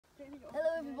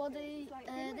everybody,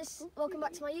 welcome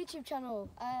back to my YouTube channel.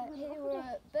 Here we're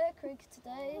at birkrigg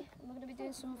today. We're going to be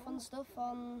doing some fun stuff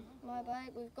on my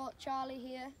bike. We've got Charlie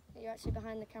here, you're actually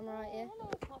behind the camera right here.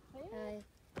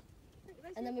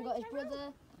 And then we've got his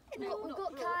brother. We've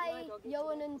got Kai,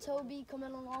 Johan and Toby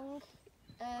coming along.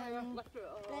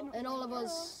 And all of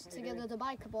us together, the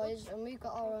Biker Boys, and we've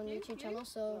got our own YouTube channel,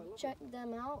 so check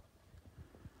them out.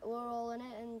 We're all in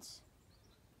it, and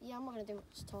yeah, I'm not going to do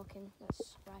much talking.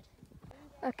 Let's ride.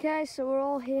 Okay, so we're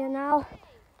all here now.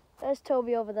 There's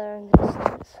Toby over there in the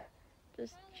distance,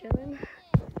 just chilling.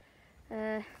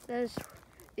 There's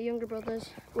the younger brothers,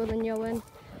 Will and Johan.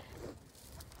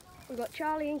 We've got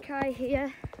Charlie and Kai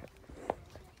here,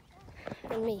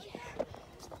 and me.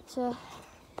 So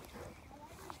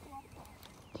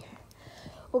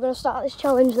we're going to start this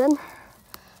challenge then.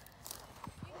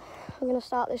 We're going to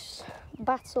start this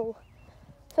battle.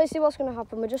 Firstly, what's going to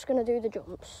happen, we're just going to do the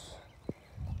jumps.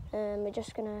 And we're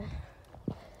just going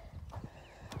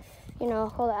to,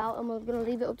 call it out, and we're going to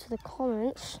leave it up to the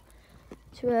comments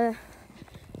to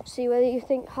see whether you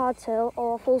think hardtail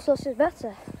or full sus is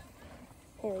better.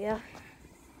 Here we go.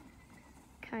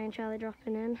 Kai and Charlie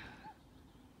dropping in.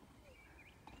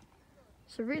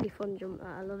 It's a really fun jump, that,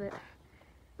 I love it.